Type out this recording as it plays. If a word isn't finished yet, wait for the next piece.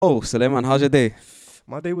Oh, Suleiman, how's your day?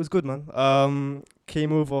 My day was good, man.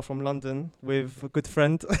 Came over from London with a good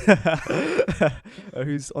friend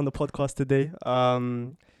who's on the podcast today.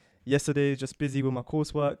 Yesterday just busy with my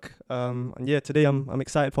coursework. And yeah, today I'm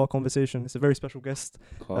excited for our conversation. It's a very special guest.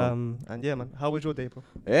 Calm. And yeah, man, how was your day, bro?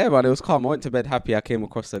 Yeah, man, it was calm. I went to bed happy. I came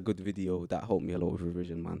across a good video that helped me a lot with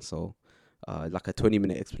revision, man. So, like a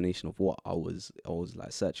 20-minute explanation of what I was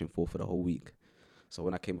like searching for the whole week. So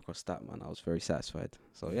when I came across that, man, I was very satisfied.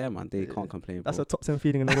 So yeah, man, they can't complain. That's bro. a top 10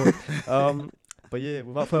 feeling in the world. But yeah,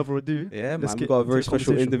 without further ado, Yeah, let's man, we've get got a very into the special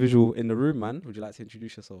conversation. individual in the room, man. Would you like to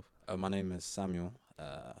introduce yourself? My name is Samuel,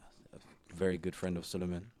 a very good friend of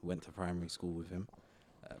Suleiman. Went to primary school with him.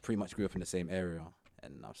 Pretty much grew up in the same area,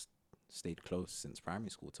 and I've stayed close since primary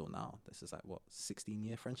school till now. This is like, what,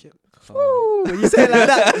 16-year friendship? Ooh, when you say it like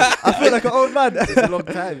that, I feel like an old man. It's a long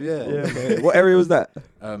time, yeah. Okay. What area was that?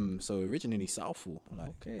 So originally Southall, like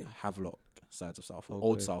Okay. Havelock sides of Southall, Okay.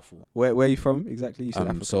 old Southall. Where are you from exactly? You said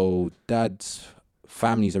Africa. So dad's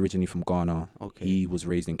family's originally from Ghana. Okay. He was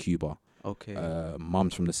raised in Cuba. Okay.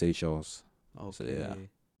 Mum's from the Seychelles. Okay. so, yeah.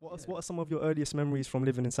 What are some of your earliest memories from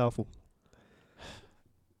living in Southall?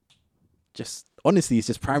 Just honestly, it's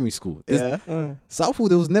just primary school. Yeah. Southall,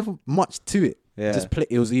 there was never much to it. Yeah. Just play.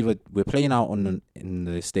 It was either we're playing out in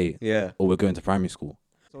the estate Yeah. or we're going to primary school.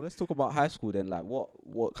 So let's talk about high school then. Like,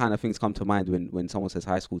 what kind of things come to mind when someone says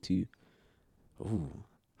high school to you? Ooh,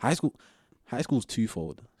 high school's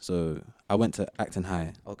twofold. So I went to Acton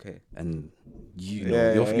High, Okay. and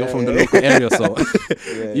Yeah, you're from the yeah. local area, so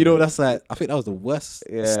Yeah. you know that's like I think that was the worst.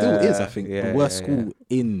 It still is, I think, Yeah, the worst yeah, school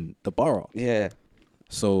in the borough. Yeah.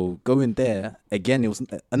 So going there again, it was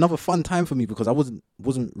another fun time for me because I wasn't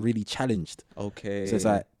really challenged. Okay. So it's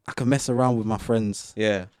like I could mess around with my friends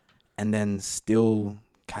Yeah. and then still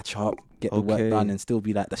catch up, get the Okay. work done, and still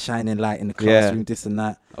be like the shining light in the Yeah. classroom, this and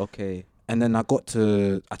that. Okay. And then I got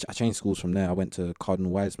to, I changed schools from there. I went to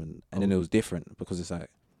Cardinal Wiseman, and then it was different because it's like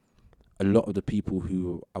a lot of the people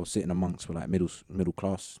who I was sitting amongst were like middle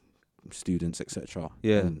class students, etc.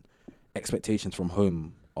 Yeah. And expectations from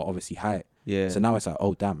home are obviously high. Yeah. So now it's like,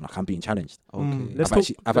 oh damn, like I'm being challenged. Okay. Let's I've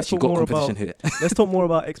talk actually got more competition here. Let's talk more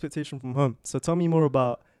about expectation from home. So tell me more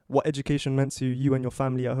about what education meant to you and your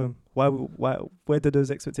family at home. Where did those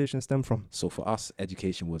expectations stem from? So for us,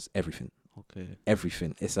 education was everything. Okay.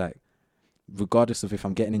 Everything. It's like, regardless of if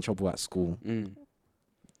I'm getting in trouble at school,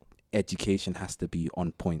 education has to be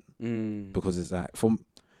on point because it's like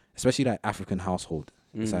especially like African household,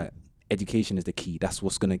 it's like education is the key. That's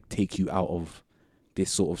what's gonna take you out of this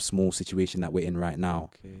sort of small situation that we're in right now,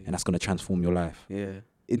 and that's gonna transform your life. Yeah.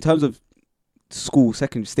 In terms of school,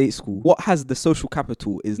 secondary state school, what has the social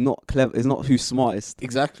capital is not clever, is not who's smartest.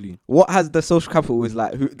 Exactly. What has the social capital is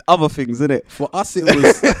like other things, isn't it? For us, it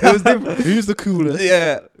was different. Who's the coolest?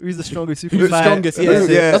 Yeah. Who's the strongest? Who's the strongest? Yeah.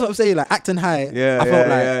 Yeah. That's what I'm saying. Like Acton High, Yeah. I felt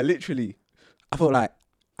like yeah, literally. I felt like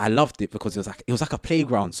I loved it because it was like a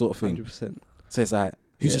playground sort of thing. 100%. So it's like,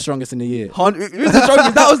 who's the strongest in the year? Who's the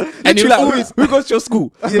strongest? That was And literally it was like, always- who goes to your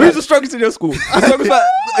school? Who's the strongest in your school? The strongest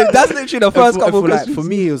that's literally the first couple of like, questions. for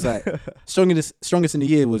me, it was like strongest in the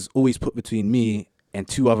year was always put between me and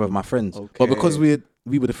two other of my friends. Okay. But because we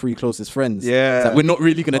were the three closest friends, Yeah. it's like we're not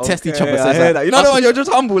really gonna test each other. So I it's hear like, that. You know what? You're just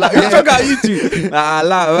humble. Like, you're stronger at you two. Nah,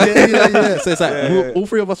 yeah. So it's like Yeah. all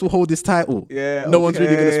three of us will hold this title. Yeah. No one's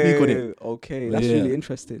really gonna speak on it. Okay, that's Yeah. really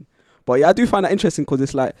interesting. But yeah, I do find that interesting because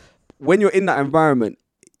it's like when you're in that environment,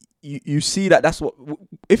 you see that's what,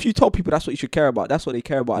 if you tell people that's what you should care about, that's what they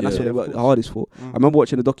care about, and that's what Yeah, they work the hardest for. I remember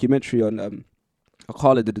watching a documentary on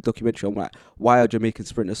Akala did a documentary on like why are Jamaican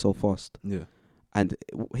sprinters so fast, Yeah. and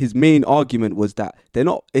his main argument was that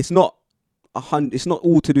it's not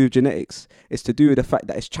all to do with genetics. It's to do with the fact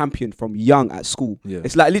that it's championed from young at school. Yeah.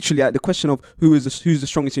 It's like literally like the question of who's the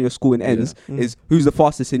strongest in your school in ends is who's the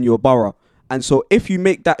fastest in your borough. And so if you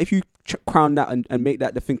make that, if you crown that and make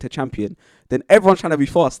that the thing to champion, then everyone's trying to be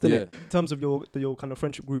fast, isn't it? In terms of your kind of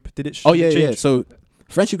friendship group, did it Oh yeah, change? yeah. So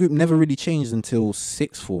friendship group never really changed until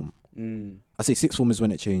sixth form. Mm. I say sixth form is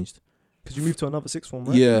when it changed. Because you moved to another sixth form,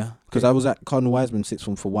 right? Yeah, because I was at Cardinal Wiseman sixth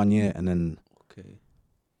form for 1 year, and then Okay.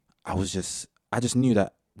 I just knew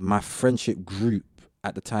that my friendship group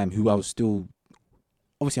at the time, who I was still,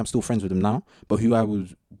 obviously I'm still friends with them now, but who I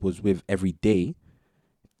was with every day,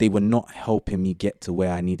 they were not helping me get to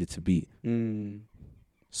where I needed to be. Mm.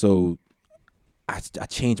 So I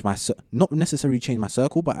changed not necessarily changed my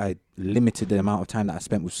circle, but I limited the amount of time that I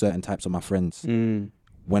spent with certain types of my friends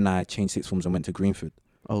when I changed sixth forms and went to Greenford.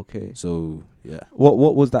 Okay. So yeah.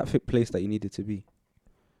 What was that fit place that you needed to be?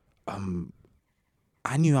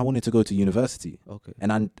 I knew I wanted to go to university. Okay.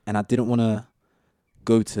 And I didn't want to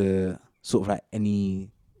go to sort of like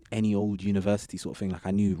any any old university sort of thing. Like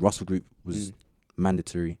I knew Russell Group was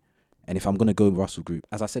mandatory. And if I'm going to go Russell Group,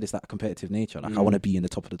 as I said, it's that competitive nature. Like I want to be in the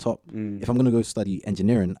top of the top. If I'm going to go study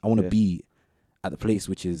engineering, I want to be at the place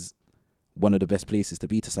which is one of the best places to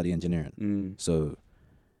be to study engineering. So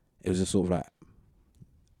it was just sort of like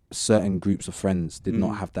certain groups of friends did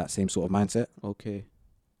not have that same sort of mindset. Okay.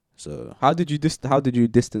 So How did you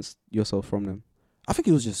distance yourself from them? I think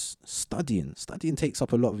it was just studying. Studying takes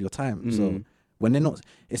up a lot of your time. So when they're not,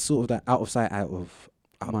 it's sort of that out of sight, out of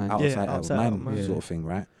Mind. sight, out of mind sort of thing,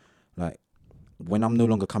 right? Like when I'm no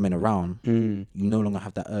longer coming around, you no longer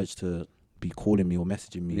have that urge to be calling me or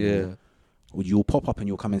messaging me. Yeah. Or you'll pop up and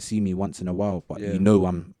you'll come and see me once in a while, but you know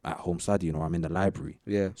I'm at home studying or I'm in the library.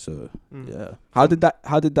 Yeah. So yeah. How did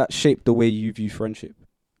that shape the way you view friendship?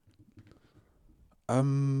 I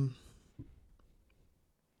don't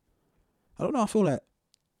know.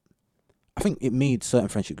 I think it made certain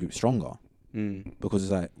friendship groups stronger because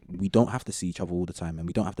it's like we don't have to see each other all the time and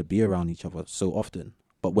we don't have to be around each other so often.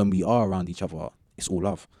 But when we are around each other, it's all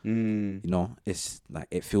love. You know, it's like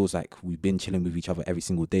it feels like we've been chilling with each other every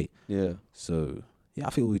single day. Yeah. So yeah,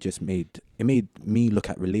 I feel we just made me look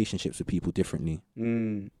at relationships with people differently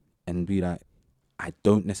and be like, I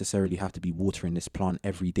don't necessarily have to be watering this plant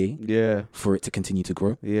every day for it to continue to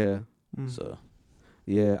grow. Yeah. So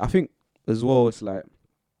yeah, I think as well, it's like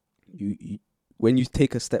you when you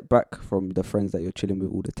take a step back from the friends that you're chilling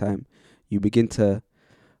with all the time, you begin to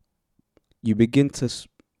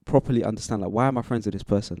properly understand, like, why am I friends with this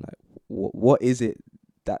person? Like, what is it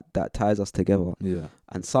that ties us together? Yeah.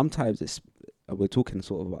 And sometimes we're talking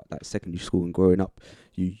sort of about like secondary school and growing up.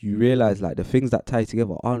 You realize like the things that tie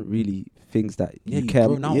together aren't really things that you care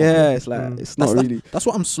about. Yeah, it's like it's not really. That's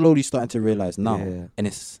what I'm slowly starting to realize now. Yeah. And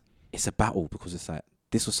it's a battle because it's like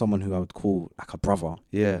this was someone who I would call like a brother.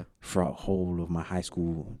 Yeah. Throughout the whole of my high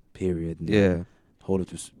school period. And Yeah. Whole of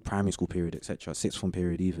this primary school period, etc. Sixth form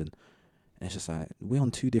period even. And it's just like we're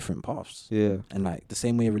on two different paths. Yeah. And like the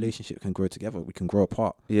same way a relationship can grow together, we can grow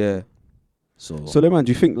apart. Yeah. So then, man,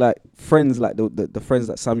 do you think like friends like the friends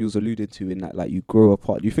that Samuel's alluded to in that like you grow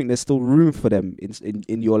apart? Do you think there's still room for them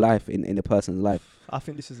in your life, in a person's life? I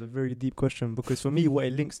think this is a very deep question because for me, what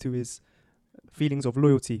it links to is feelings of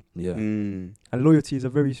loyalty. Yeah. And loyalty is a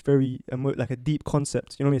very, very like a deep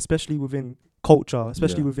concept. You know what I mean? Especially within culture,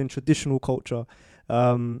 especially within traditional culture.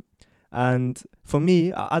 And for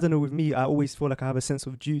me, I don't know, with me, I always feel like I have a sense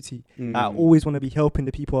of duty. I always want to be helping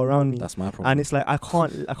the people around me. That's my problem. And it's like I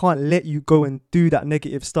can't let you go and do that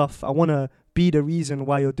negative stuff. I want to be the reason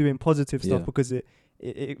why you're doing positive stuff because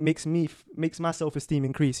it makes my self-esteem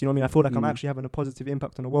increase. You know what I mean? I feel like I'm actually having a positive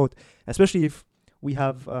impact on the world, especially if we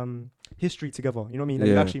have history together. You know what I mean? Like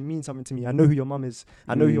you actually mean something to me. I know who your mum is.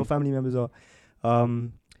 I know who your family members are.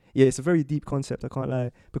 Yeah, it's a very deep concept. I can't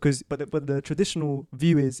lie, because but the traditional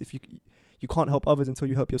view is if you can't help others until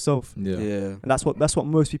you help yourself. Yeah. And that's what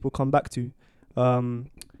most people come back to.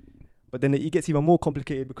 But then it gets even more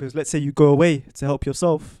complicated because let's say you go away to help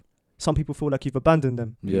yourself, some people feel like you've abandoned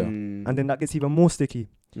them. Yeah. And then that gets even more sticky.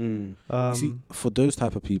 See, for those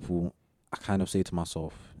type of people, I kind of say to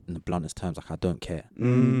myself, in the bluntest terms, like I don't care.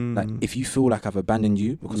 Like if you feel like I've abandoned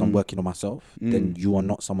you because I'm working on myself, then you are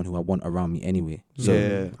not someone who I want around me anyway. So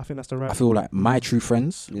I think that's the right. I feel like my true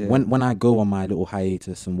friends, when I go on my little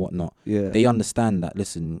hiatus and whatnot, they understand that,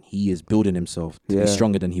 listen, he is building himself to be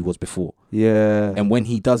stronger than he was before. And when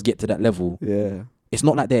he does get to that level, it's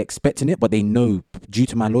not like they're expecting it, but they know due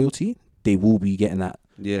to my loyalty, they will be getting that.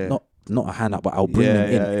 Not a hand up, but I'll bring them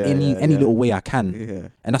in any little way I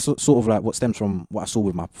can. And that's sort of like what stems from what I saw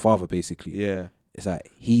with my father, basically. It's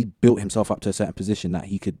like he built himself up to a certain position that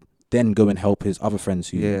he could then go and help his other friends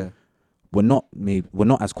who were not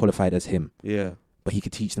as qualified as him. But he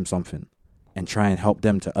could teach them something and try and help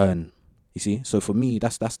them to earn. You see? So for me,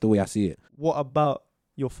 that's the way I see it. What about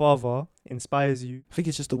your father inspires you? I think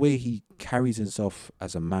it's just the way he carries himself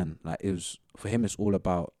as a man. Like for him, it's all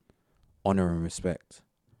about honor and respect.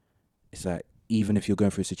 It's like, even if you're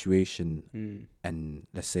going through a situation and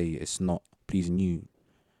let's say it's not pleasing you,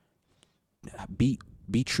 be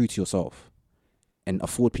true to yourself and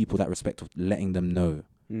afford people that respect of letting them know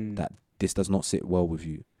that this does not sit well with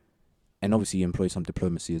you. And obviously employ some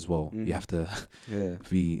diplomacy as well. You have to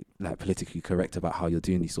be like politically correct about how you're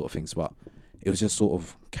doing these sort of things. But it was just sort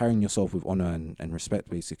of carrying yourself with honor and respect,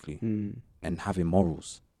 basically, and having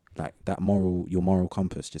morals. Like your moral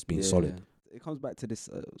compass just being solid. it comes back to this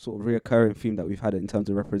sort of reoccurring theme that we've had in terms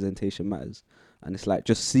of representation matters. And it's like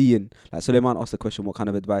just seeing, like Suleiman asked the question, what kind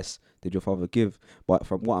of advice did your father give? But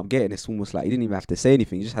from what I'm getting, it's almost like he didn't even have to say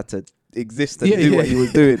anything. He just had to exist and do what he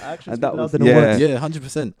was doing. And that was,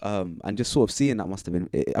 100%. And just sort of seeing that must have been,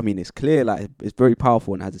 I mean, it's clear, like it's very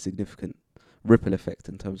powerful and has a significant ripple effect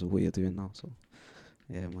in terms of what you're doing now. So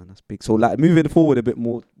yeah, man, that's big. So like moving forward a bit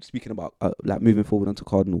more, speaking about like moving forward onto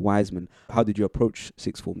Cardinal Wiseman, how did you approach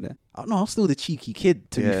sixth form there? I don't know, I was still the cheeky kid,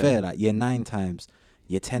 to be fair. Like year 9 times,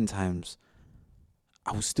 year 10 times,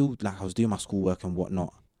 I was still like, I was doing my schoolwork and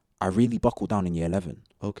whatnot. I really buckled down in year 11.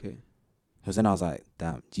 Okay. Because then I was like,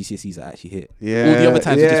 damn, GCSEs are actually hit. Yeah. All the other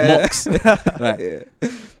times were just mocks. Like, Yeah.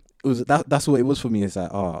 it was that's what it was for me. It's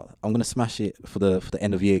like, oh, I'm gonna smash it for the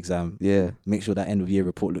end of year exam. Yeah. Make sure that end of year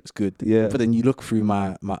report looks good. Yeah. But then you look through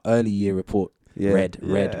my early year report, Yeah. red.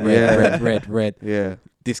 Yeah.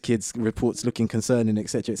 This kid's report's looking concerning,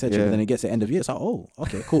 etc., etc. Yeah. But then it gets to end of year, it's like, oh,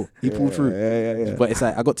 okay, cool. He pulled through. Yeah. But it's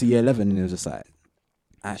like I got to year 11 and it was just like,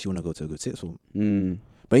 I actually want to go to a good sixth form. Mm.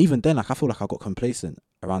 But even then, like I feel like I got complacent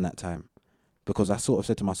around that time because I sort of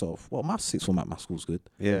said to myself, well, my sixth form at my school's good.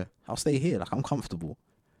 Yeah. I'll stay here. Like I'm comfortable.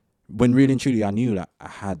 When really and truly, I knew that I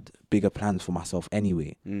had bigger plans for myself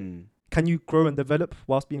anyway. Mm. Can you grow and develop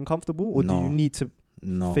whilst being comfortable, or do No. you need to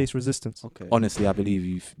No. face resistance? Okay. Honestly, I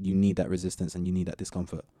believe you need that resistance and you need that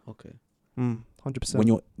discomfort. Okay. 100%. When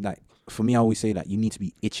you're like, for me, I always say that you need to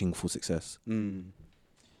be itching for success. Mm.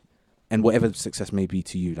 And whatever success may be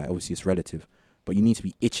to you, like obviously it's relative, but you need to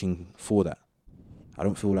be itching for that. I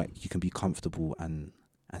don't feel like you can be comfortable and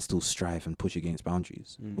still strive and push against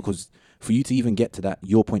boundaries. Mm. Because for you to even get to that,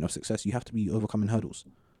 your point of success, you have to be overcoming hurdles.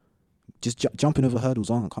 Just jumping over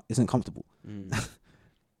hurdles isn't comfortable. Mm.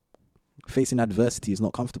 Facing adversity is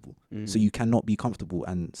not comfortable. Mm. So you cannot be comfortable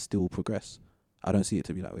and still progress. I don't see it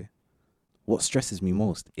to be that way. What stresses me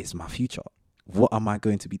most is my future. What am I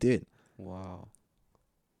going to be doing? Wow.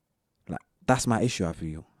 Like, that's my issue, I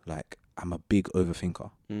feel. Like, I'm a big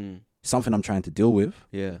overthinker. Mm. Something I'm trying to deal with,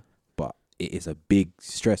 Yeah. but it is a big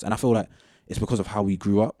stress. And I feel like it's because of how we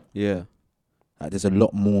grew up. Yeah. Like, there's a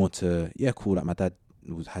lot more to, cool, like my dad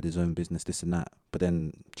had his own business, this and that. But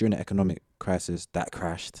then during the economic crisis, that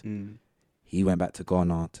crashed. Mm. He went back to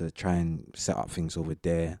Ghana to try and set up things over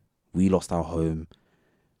there. We lost our home.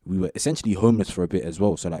 We were essentially homeless for a bit as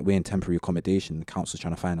well. So like we're in temporary accommodation. The council's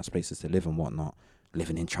trying to find us places to live and whatnot.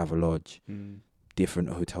 Living in Travelodge, different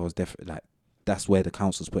hotels. Like that's where the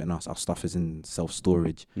council's putting us. Our stuff is in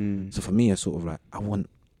self-storage. Mm. So for me, it's sort of like I want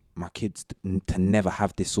my kids to never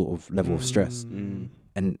have this sort of level of stress. Mm.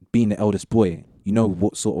 And being the eldest boy, you know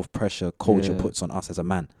what sort of pressure culture Yeah. puts on us as a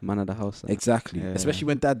man. Man of the house. Exactly. Yeah. Especially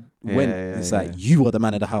when dad went, Yeah, it's yeah, like yeah. you are the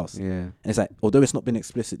man of the house. Yeah. And it's like, although it's not been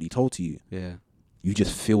explicitly told to you, Yeah. you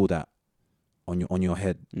just feel that on your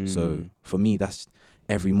head. So Mm. for me, that's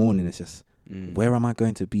every morning. It's just, Mm. where am I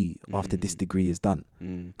going to be after this Mm. degree is done?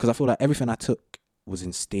 Mm. Because I feel like everything I took was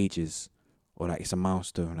in stages, or like it's a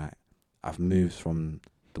milestone. Like I've moved from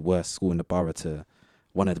the worst school in the borough to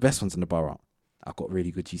one of the best ones in the borough. I've got really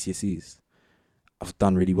good GCSEs. I've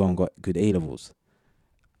done really well and got good A levels.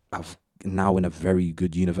 I've now in a very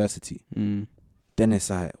good university. Mm. Then it's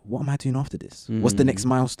like, what am I doing after this? What's the next Mm.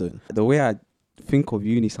 milestone? The way I think of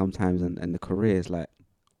uni sometimes and the career is like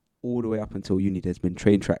all the way up until uni, there's been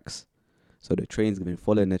train tracks. So the trains have been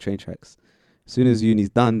following the train tracks. As soon as uni's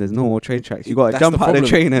done, there's no more train tracks. You got to That's jump the out of the problem.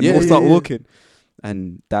 train and Yeah, we'll yeah, start yeah. walking.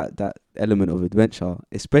 And that element of adventure,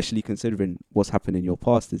 especially considering what's happened in your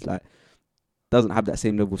past, is like doesn't have that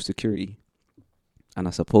same level of security. And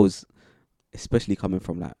I suppose, especially coming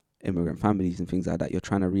from like immigrant families and things like that, you're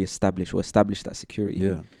trying to reestablish or establish that security.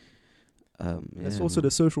 Yeah. There's yeah, also man.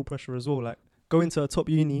 the social pressure as well. Like going to a top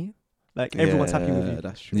uni, like everyone's happy with you.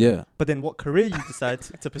 That's true. Yeah. But then what career you decide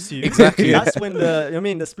to pursue? Exactly. That's when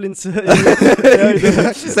the splints.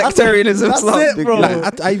 Sectarianism. That's starts it, big- bro.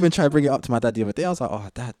 Like, I even tried to bring it up to my dad the other day. I was like, oh,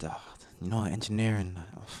 dad, you know, engineering.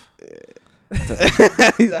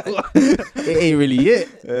 He's like, what? It ain't really it.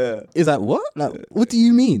 Yeah. He's like, what? Like, what do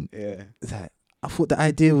you mean? Yeah. It's like, I thought the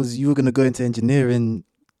idea was you were going to go into engineering,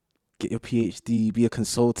 get your PhD, be a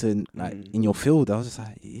consultant, like Mm. in your field. I was just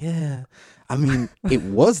like, yeah. I mean, it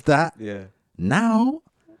was that. Yeah. Now,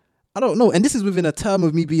 I don't know. And this is within a term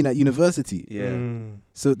of me being at university. Yeah.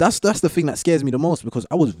 So that's the thing that scares me the most, because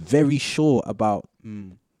I was very sure about,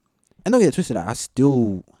 Mm. and don't get it twisted, like, I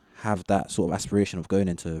still have that sort of aspiration of going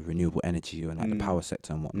into renewable energy and like the Mm. power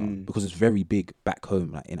sector and whatnot, Mm. because it's very big back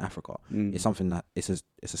home, like in Africa. Mm. It's something that it's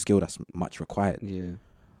a skill that's much required. Yeah.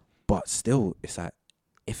 But still, it's like,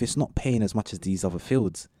 if it's not paying as much as these other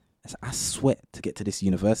fields, it's like, I sweat to get to this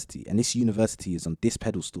university, and this university is on this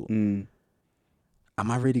pedestal. Mm. am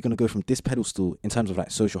I really going to go from this pedestal in terms of like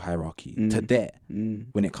social hierarchy to there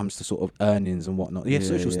when it comes to sort of earnings and whatnot? Yeah,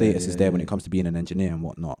 social status is there when it comes to being an engineer and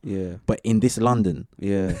whatnot. Yeah. But in this London,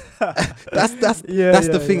 that's Yeah,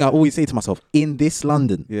 the thing I always say to myself. In this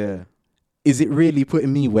London, is it really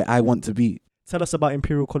putting me where I want to be? Tell us about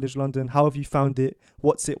Imperial College London. How have you found it?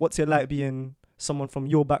 What's it like being someone from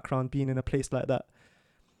your background, being in a place like that?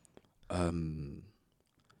 I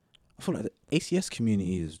feel like the ACS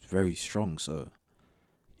community is very strong. So,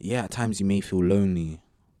 yeah, at times you may feel lonely,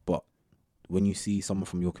 but when you see someone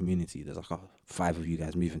from your community, there's like 5 of you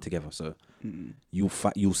guys moving together. So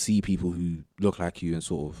you'll see people who look like you and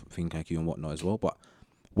sort of think like you and whatnot as well. But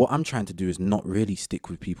what I'm trying to do is not really stick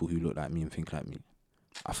with people who look like me and think like me.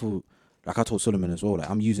 I feel like I told Solomon as well. Like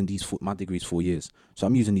I'm using my degree is 4 years, so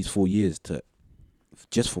I'm using these 4 years to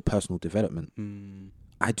just for personal development.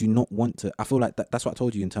 I do not want to. I feel like that's what I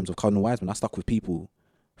told you in terms of Cardinal Wiseman. I stuck with people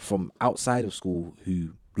from outside of school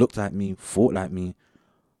who looked like me, thought like me,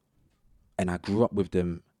 and I grew up with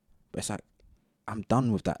them. But it's like I'm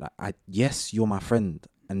done with that. Like yes, you're my friend,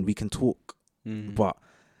 and we can talk, but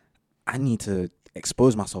I need to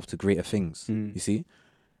expose myself to greater things. You see,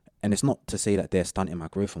 and it's not to say that they're stunting my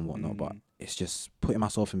growth and whatnot, but it's just putting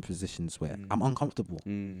myself in positions where I'm uncomfortable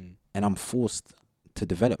and I'm forced to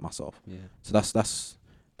develop myself. So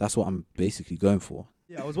that's what I'm basically going for.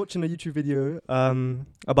 Yeah, I was watching a YouTube video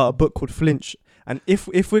about a book called Flinch. And if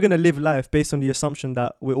we're going to live life based on the assumption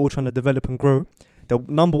that we're all trying to develop and grow, the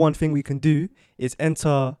number one thing we can do is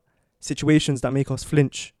enter situations that make us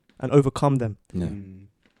flinch and overcome them. Yeah.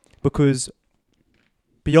 Because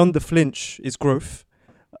beyond the flinch is growth.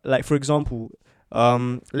 Like, for example,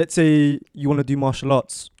 let's say you want to do martial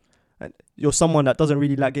arts and you're someone that doesn't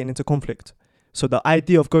really like getting into conflict. So the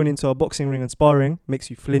idea of going into a boxing ring and sparring makes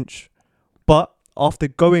you flinch. But after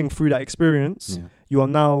going through that experience, you are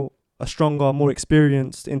now a stronger, more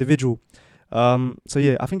experienced individual. So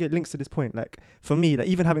yeah, I think it links to this point. Like for me, like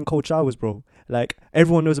even having cold showers, bro, like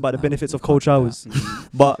everyone knows about the benefits of cold showers,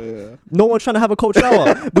 but no one's trying to have a cold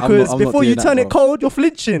shower because before you turn it cold, you're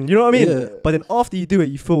flinching. You know what I mean? Yeah. But then after you do it,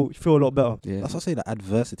 you feel a lot better. Yeah. That's why I say that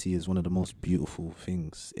adversity is one of the most beautiful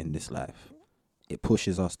things in this life. It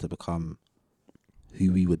pushes us to become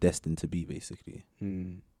who we were destined to be, basically.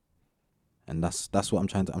 And that's what I'm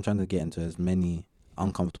trying to get into as many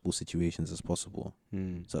uncomfortable situations as possible,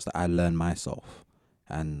 so that I learn myself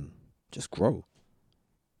and just grow.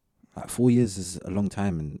 Like 4 years is a long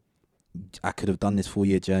time, and I could have done this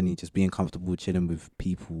 4-year journey just being comfortable, chilling with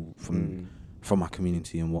people from my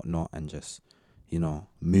community and whatnot, and just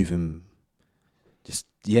moving,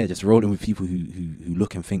 just rolling with people who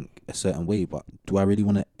look and think a certain way. But do I really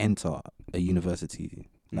want to enter a university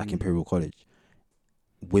like Imperial College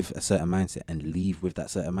with a certain mindset and leave with that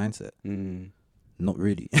certain mindset? Not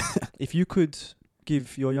really. If you could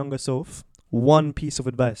give your younger self one piece of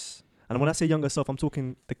advice, and when I say younger self, I'm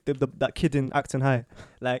talking that kid in Acton High.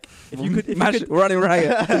 Like, if you could running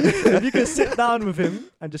riot. if you could sit down with him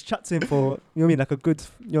and just chat to him for, like a good,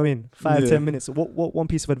 5-10 minutes. What one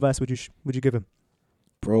piece of advice would you give him?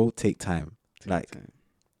 Bro, take time.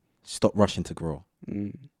 Stop rushing to grow.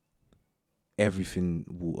 Everything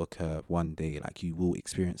will occur one day. Like, you will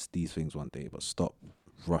experience these things one day, but stop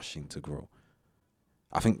rushing to grow.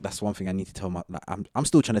 I think that's one thing I need to tell I'm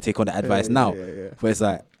still trying to take on the advice now. But it's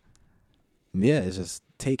like, it's just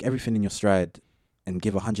take everything in your stride and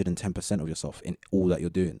give 110% of yourself in all that you're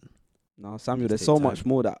doing. No, Samuel, there's so much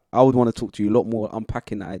more that I would want to talk to you a lot more,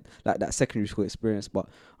 unpacking that, like that secondary school experience. But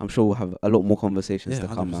I'm sure we'll have a lot more conversations to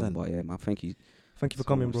come, man. But yeah, man, thank you. Thank you for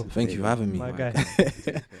coming, bro. Thank you for having me. My guy.